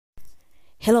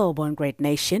Hello, Born Great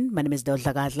Nation. My name is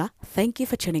Dodla Gadla. Thank you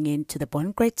for tuning in to the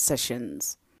Born Great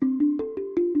Sessions.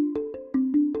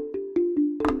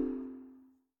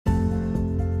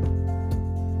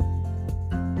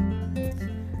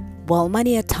 Well,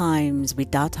 many a times we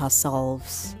doubt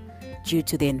ourselves due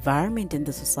to the environment and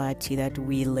the society that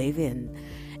we live in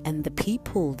and the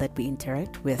people that we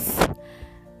interact with.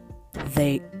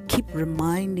 They keep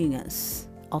reminding us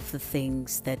of the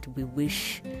things that we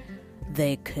wish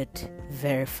they could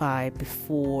verify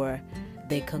before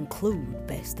they conclude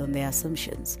based on their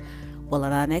assumptions. Well,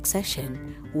 in our next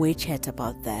session, we chat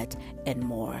about that and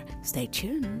more. Stay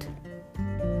tuned.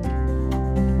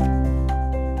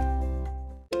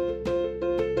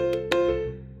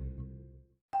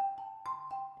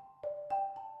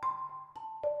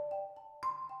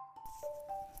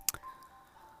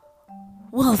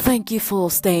 Well, thank you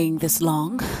for staying this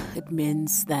long. It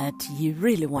means that you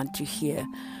really want to hear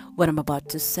what I'm about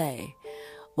to say.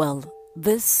 Well,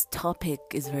 this topic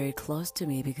is very close to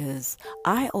me because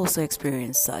I also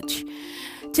experienced such.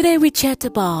 Today we chat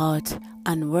about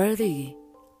unworthy,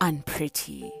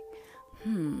 unpretty.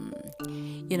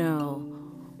 You know,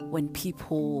 when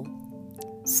people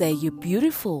say you're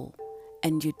beautiful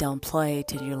and you downplay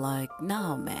it and you're like,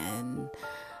 no, man,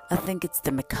 I think it's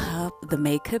the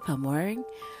makeup I'm wearing,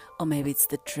 or maybe it's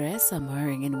the dress I'm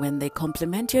wearing. And when they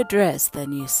compliment your dress,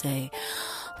 then you say,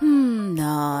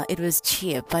 no, it was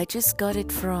cheap. I just got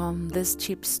it from this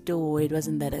cheap store. It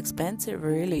wasn't that expensive,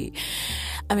 really.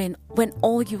 I mean, when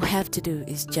all you have to do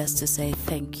is just to say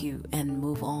thank you and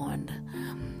move on.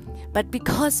 But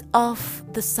because of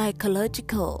the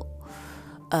psychological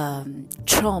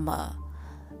trauma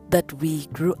that we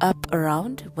grew up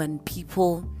around, when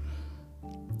people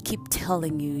keep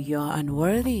telling you you're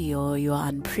unworthy or you're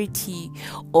unpretty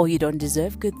or you don't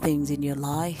deserve good things in your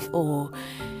life or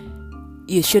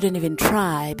you shouldn't even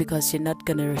try because you're not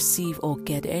going to receive or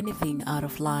get anything out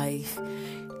of life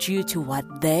due to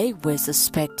what they were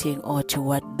suspecting or to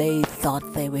what they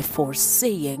thought they were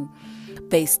foreseeing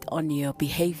based on your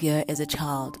behavior as a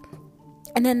child.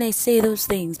 And then they say those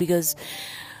things because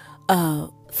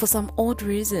for some odd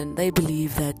reason they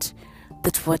believe that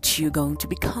that's what you're going to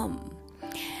become.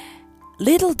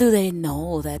 Little do they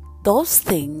know that those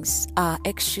things are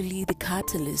actually the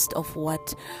catalyst of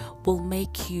what will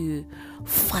make you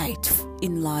fight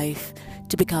in life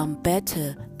to become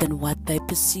better than what they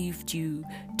perceived you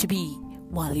to be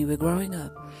while you were growing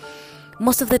up.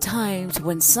 Most of the times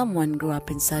when someone grew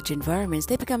up in such environments,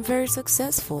 they become very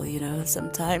successful,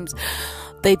 Sometimes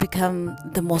they become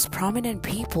the most prominent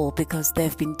people because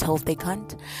they've been told they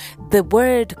can't. The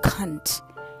word can't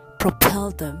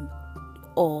propelled them,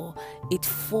 or it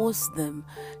forced them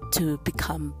to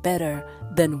become better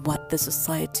than what the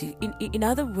society. In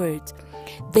other words,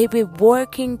 they were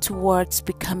working towards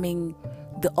becoming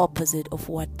the opposite of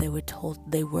what they were told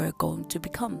they were going to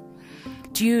become,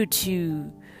 due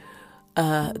to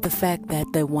the fact that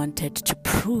they wanted to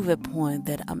prove a point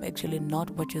that I'm actually not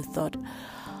what you thought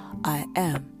I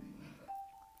am.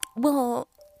 Well,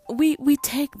 we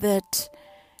take that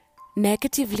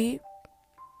negatively,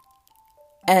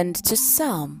 and to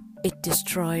some, it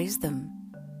destroys them.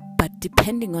 But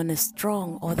depending on the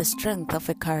strength of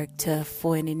a character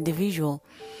for an individual,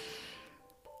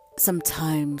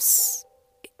 sometimes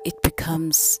it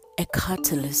becomes a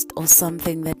catalyst or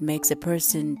something that makes a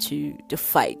person to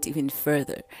fight even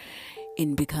further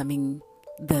in becoming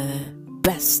the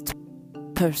best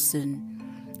person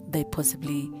they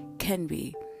possibly can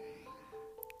be.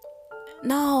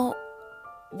 Now,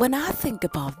 when I think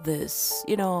about this,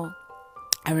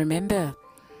 I remember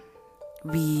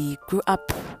we grew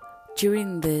up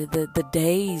during the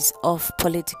days of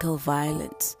political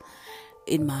violence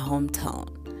in my hometown,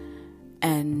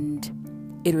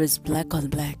 and it was black on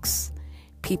blacks.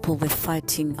 People were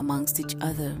fighting amongst each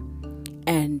other,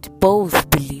 and both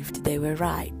believed they were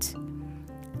right.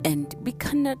 And we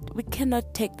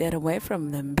cannot take that away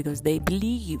from them because they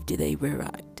believed they were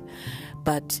right,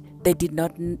 but they did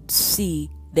not see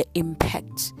the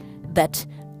impact that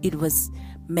it was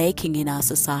making in our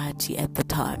society at the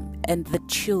time and the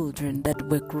children that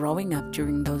were growing up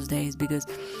during those days, because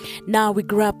now we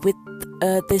grew up with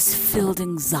this filled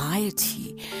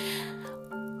anxiety,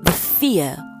 the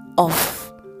fear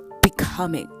of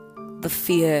becoming, the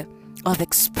fear of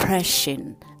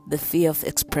expression, the fear of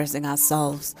expressing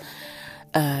ourselves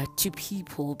to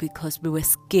people because we were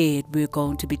scared we were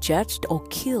going to be judged or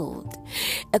killed.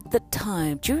 At the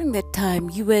time, during that time,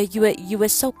 you were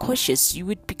so cautious. You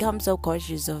would become so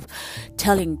cautious of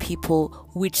telling people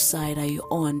which side are you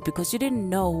on, because you didn't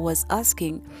know who was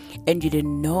asking and you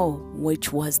didn't know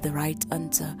which was the right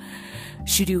answer.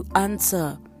 Should you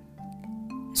answer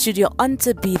should your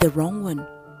answer be the wrong one,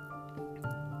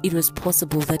 it was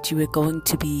possible that you were going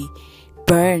to be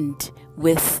burned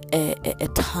with a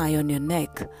tie on your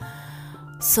neck.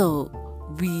 So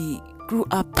we grew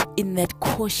up in that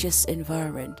cautious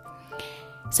environment.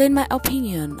 So in my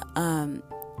opinion,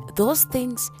 those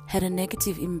things had a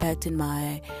negative impact in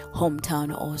my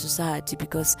hometown or society,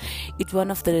 because it's one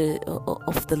of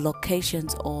the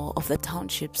locations or of the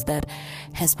townships that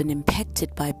has been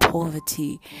impacted by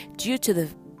poverty due to the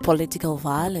political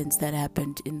violence that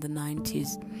happened in the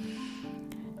 90s.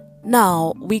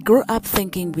 Now, we grew up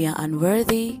thinking we are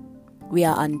unworthy, we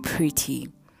are unpretty.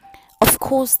 Of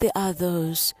course, there are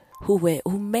those who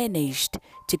managed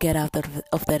to get out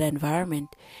of that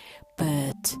environment,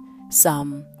 but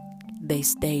some, they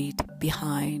stayed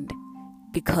behind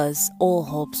because all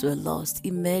hopes were lost.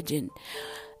 Imagine,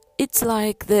 it's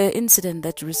like the incident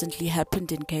that recently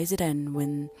happened in KZN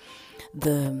when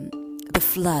the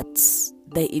floods,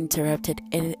 they interrupted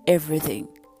everything.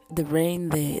 The rain,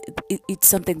 it's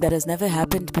something that has never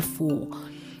happened before,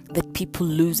 that people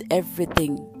lose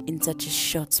everything in such a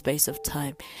short space of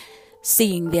time,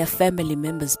 seeing their family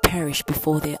members perish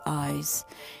before their eyes.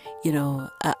 You know,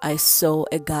 I saw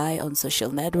a guy on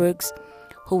social networks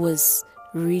who was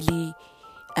really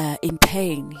in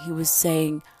pain. He was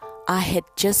saying, I had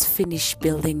just finished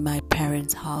building my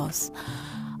parents' house.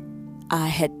 I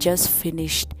had just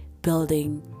finished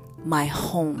building my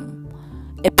home,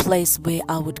 a place where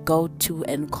I would go to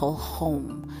and call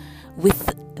home. With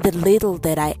the little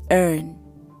that I earn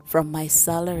from my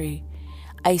salary,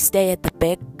 I stay at the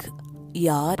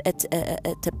backyard, at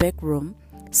the back room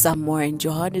somewhere in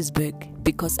Johannesburg,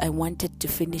 because I wanted to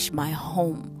finish my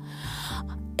home.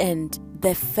 And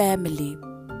the family,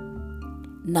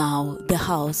 now the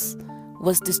house,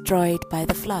 was destroyed by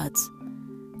the floods.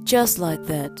 Just like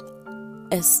that,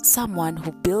 as someone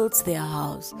who builds their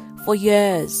house for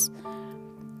years,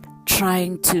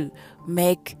 trying to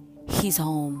make his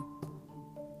home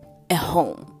a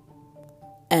home,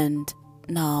 and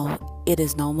now it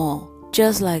is no more.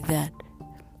 Just like that,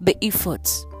 the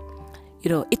efforts,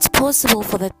 it's possible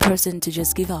for that person to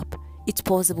just give up. It's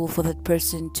possible for that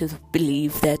person to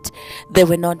believe that they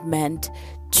were not meant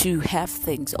to have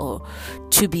things or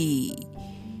to be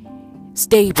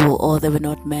stable, or they were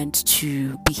not meant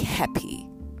to be happy.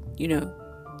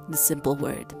 The simple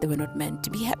word, they were not meant to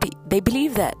be happy. They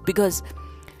believe that because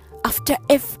after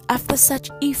such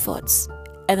efforts,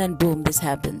 and then boom, this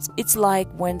happens. It's like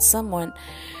when someone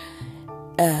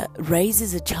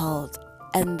raises a child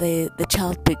and the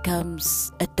child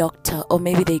becomes a doctor, or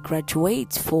maybe they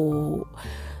graduate for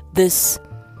this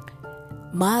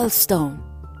milestone,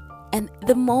 and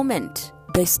the moment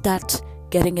they start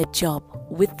getting a job,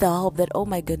 with the hope that, oh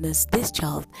my goodness, this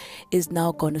child is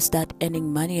now going to start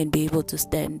earning money and be able to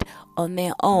stand on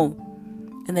their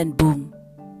own, and then boom,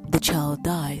 the child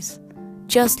dies.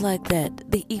 Just like that,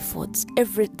 the efforts,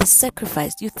 the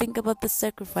sacrifice. You think about the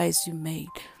sacrifice you made,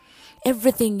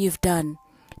 everything you've done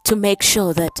to make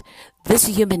sure that this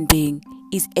human being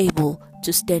is able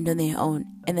to stand on their own,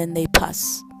 and then they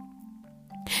pass.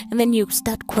 And then you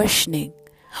start questioning,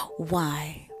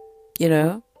 why?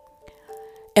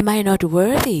 Am I not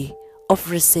worthy of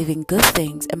receiving good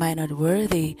things? Am I not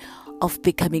worthy of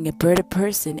becoming a better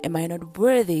person? Am I not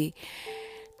worthy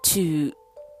to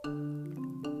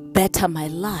better my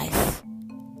life?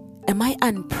 Am I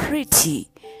unpretty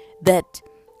that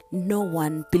no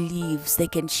one believes they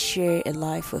can share a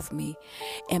life with me?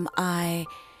 Am I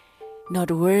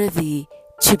not worthy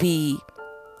to be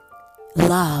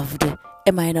loved?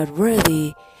 Am I not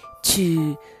worthy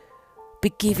to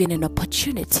be given an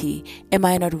opportunity? Am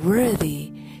I not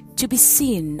worthy to be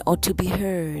seen or to be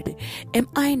heard? Am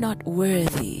I not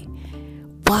worthy?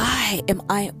 Why am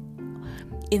I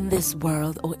in this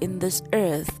world or in this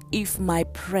earth if my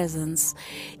presence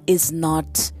is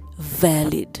not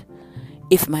valid?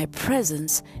 If my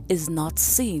presence is not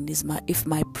seen, if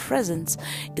my presence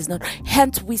is not...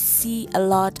 Hence, we see a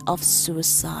lot of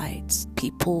suicides.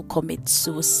 People commit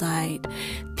suicide.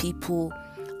 People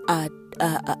are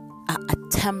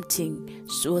attempting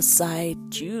suicide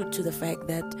due to the fact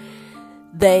that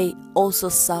they also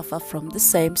suffer from the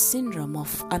same syndrome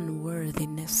of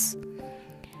unworthiness,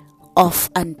 of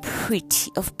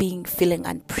unpretty, of feeling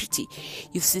unpretty.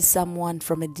 You see someone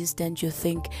from a distance, you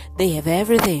think they have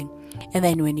everything, and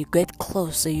then when you get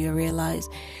closer, you realize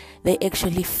they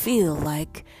actually feel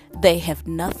like they have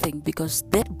nothing, because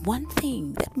that one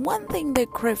thing they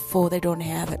crave for, they don't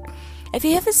have it. Have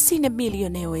you ever seen a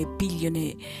millionaire or a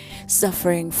billionaire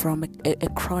suffering from a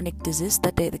chronic disease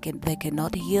that they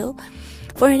cannot heal?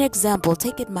 For an example,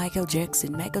 take it Michael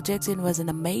Jackson. Michael Jackson was an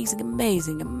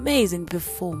amazing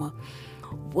performer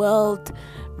world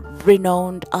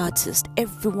renowned artist.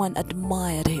 Everyone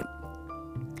admired him.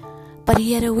 But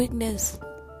he had a weakness.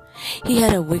 He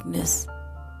had a weakness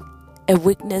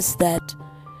that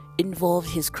involved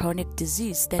his chronic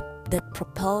disease that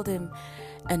propelled him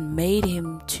and made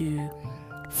him to,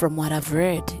 from what I've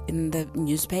read in the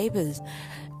newspapers,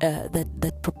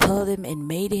 that propelled him and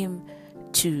made him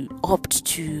to opt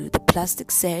to the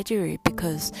plastic surgery,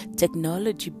 because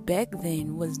technology back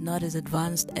then was not as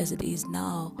advanced as it is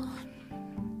now.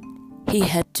 He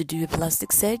had to do a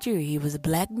plastic surgery. He was a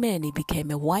black man. He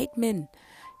became a white man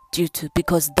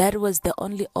because that was the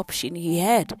only option he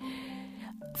had.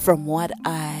 From what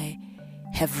I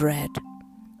have read,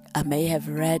 I may have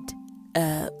read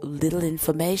little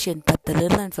information, but the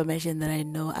little information that I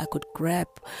know, I could grab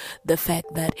the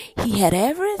fact that he had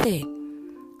everything,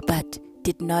 but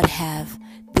did not have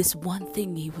this one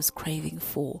thing he was craving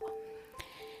for.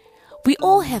 We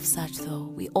all have such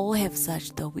though. We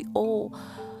all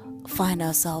find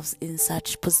ourselves in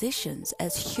such positions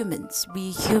as humans.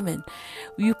 We human.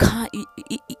 You can't.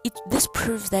 This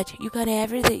proves that you can't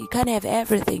have everything. You can't have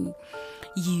everything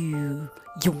you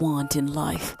want in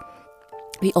life.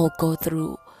 We all go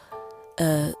through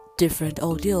different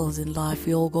ordeals in life.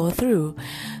 We all go through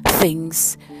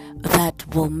things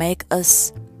that will make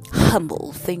us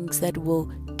humble, things that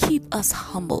will keep us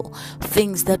humble,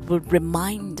 things that will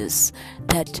remind us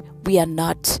that we are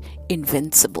not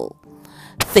invincible,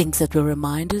 things that will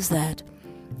remind us that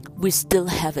we still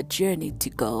have a journey to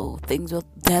go, things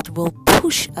that will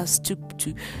push us to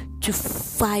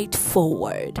fight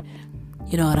forward.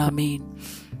 You know what I mean?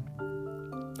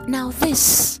 Now,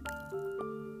 this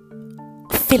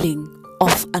feeling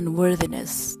of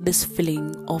unworthiness, this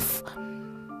feeling of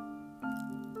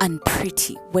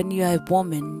unpretty. When you are a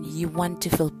woman, you want to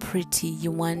feel pretty, you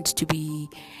want to be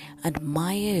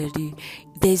admired.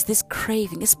 There's this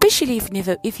craving, especially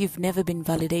if you've never been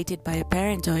validated by a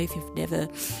parent, or if you've never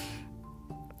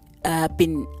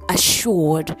been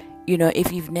assured,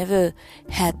 if you've never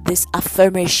had this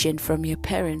affirmation from your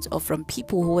parents or from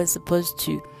people who are supposed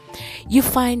to. You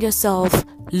find yourself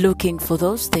looking for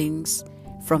those things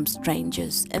from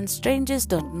strangers, and strangers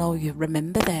don't know you.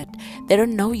 Remember that. They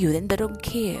don't know you, then they don't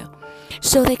care,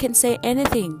 so they can say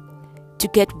anything to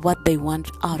get what they want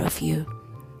out of you.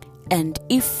 And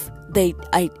if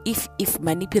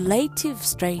manipulative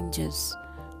strangers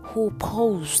who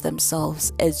pose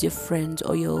themselves as your friends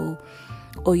or your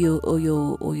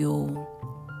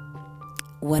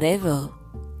whatever,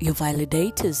 your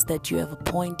validators that you have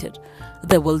appointed,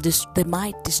 they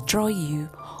might destroy you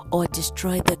or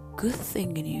destroy the good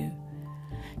thing in you,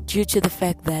 due to the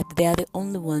fact that they are the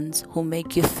only ones who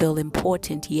make you feel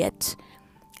important. Yet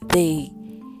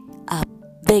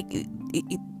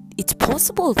it's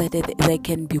possible that they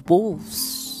can be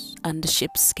wolves under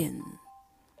sheepskin.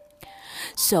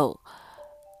 So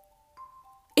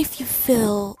if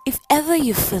ever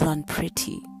you feel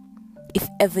unpretty, if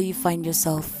ever you find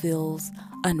yourself feels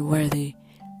unworthy,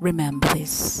 remember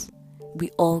this. We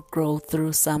all grow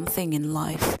through something in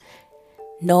life.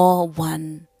 No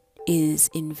one is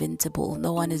invincible.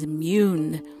 No one is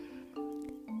immune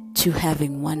to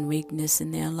having one weakness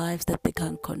in their lives that they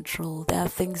can't control. There are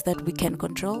things that we can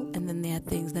control, and then there are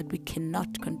things that we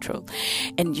cannot control.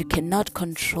 And you cannot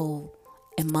control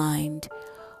a mind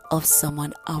of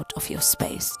someone out of your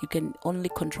space. You can only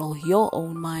control your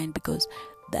own mind, because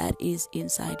that is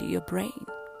inside your brain.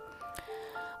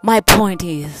 My point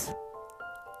is,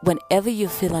 whenever you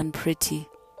feel unpretty,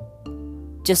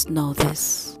 just know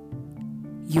this.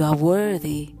 You are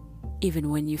worthy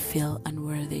even when you feel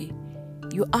unworthy.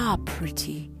 You are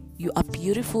pretty. You are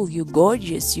beautiful. You're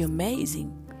gorgeous. You're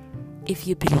amazing. If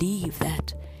you believe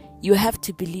that, you have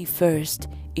to believe first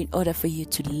in order for you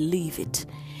to live it.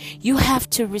 You have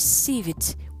to receive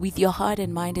it with your heart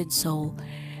and mind and soul.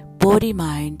 Body,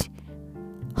 mind,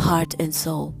 heart and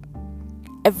soul.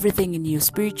 Everything in you,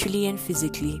 spiritually and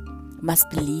physically, must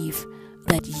believe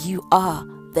that you are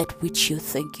that which you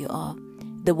think you are.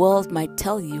 The world might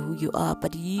tell you who you are,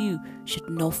 but you should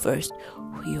know first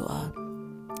who you are.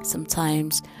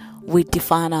 Sometimes we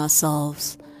define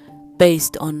ourselves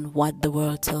based on what the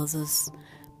world tells us,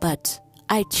 but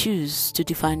I choose to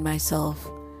define myself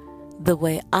the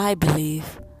way I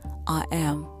believe I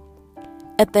am.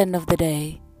 At the end of the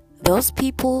day, those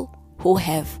people who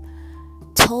have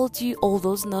told you all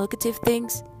those negative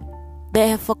things, they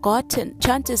have forgotten.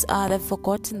 Chances are they've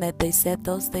forgotten that they said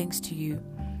those things to you.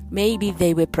 Maybe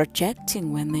they were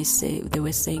projecting when they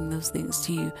were saying those things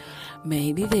to you.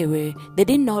 Maybe they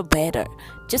didn't know better.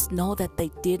 Just know that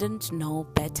they didn't know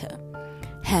better.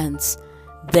 Hence,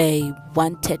 they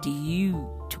wanted you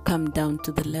to come down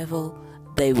to the level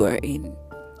they were in.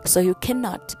 So you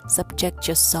cannot subject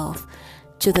yourself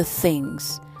to the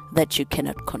things that you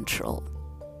cannot control.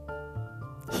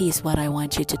 Here's what I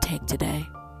want you to take today.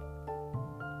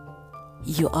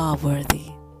 You are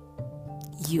worthy.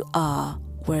 You are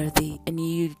worthy, and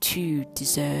you too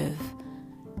deserve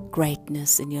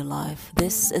greatness in your life.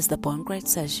 This is the Born Great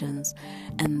Sessions,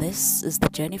 and this is the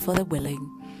journey for the willing.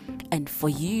 And for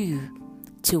you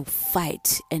to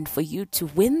fight and for you to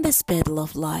win this battle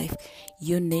of life,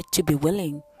 you need to be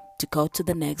willing to go to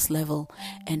the next level.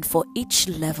 And for each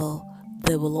level,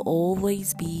 there will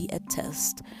always be a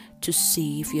test to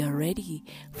see if you are ready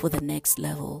for the next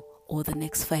level or the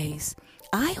next phase.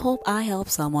 I hope I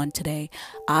helped someone today.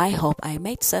 I hope I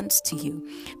made sense to you.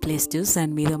 Please do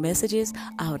send me the messages.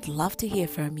 I would love to hear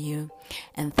from you.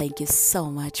 And thank you so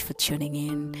much for tuning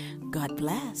in. God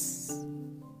bless.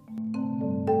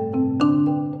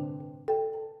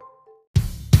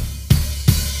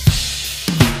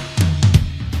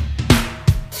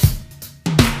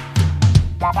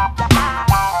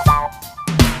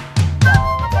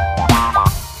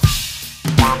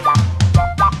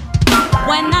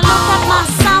 When I look at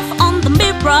myself on the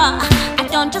mirror, I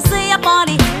don't just see a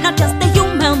body, not just a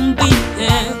human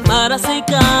being, but I see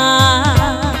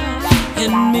God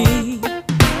in me.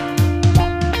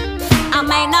 I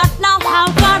may not know how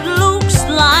God looks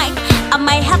like, I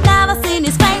may have never seen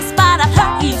His face, but I've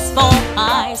heard His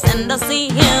voice, and I see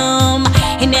Him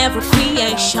in every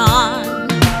creation.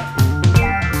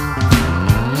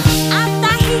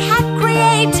 After He had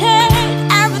created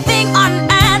everything on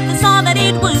earth, I saw that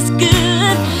it was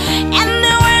good, and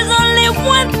there was only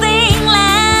one thing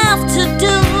left to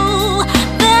do.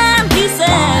 Then He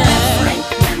said, "Make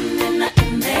them in the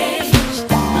image,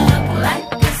 look like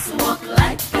us, walk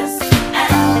like us,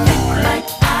 and think like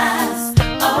us.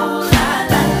 Oh la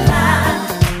la la."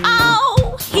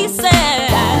 oh, He said,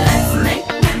 Let's make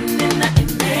them in the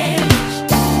image,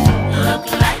 look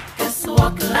like us,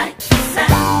 walk like us,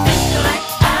 and think like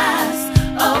us.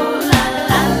 Oh la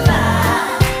la la.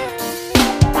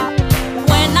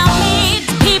 when I meet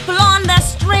people on the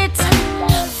street,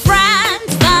 friends,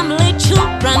 family,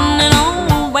 children, and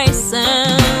all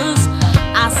races,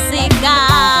 I see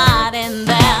God in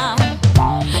them.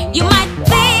 You might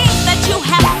think that you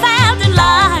have failed in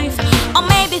life, or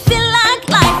maybe feel like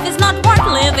life is not worth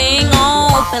living.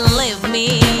 Oh, believe me,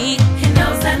 He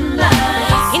knows and loves.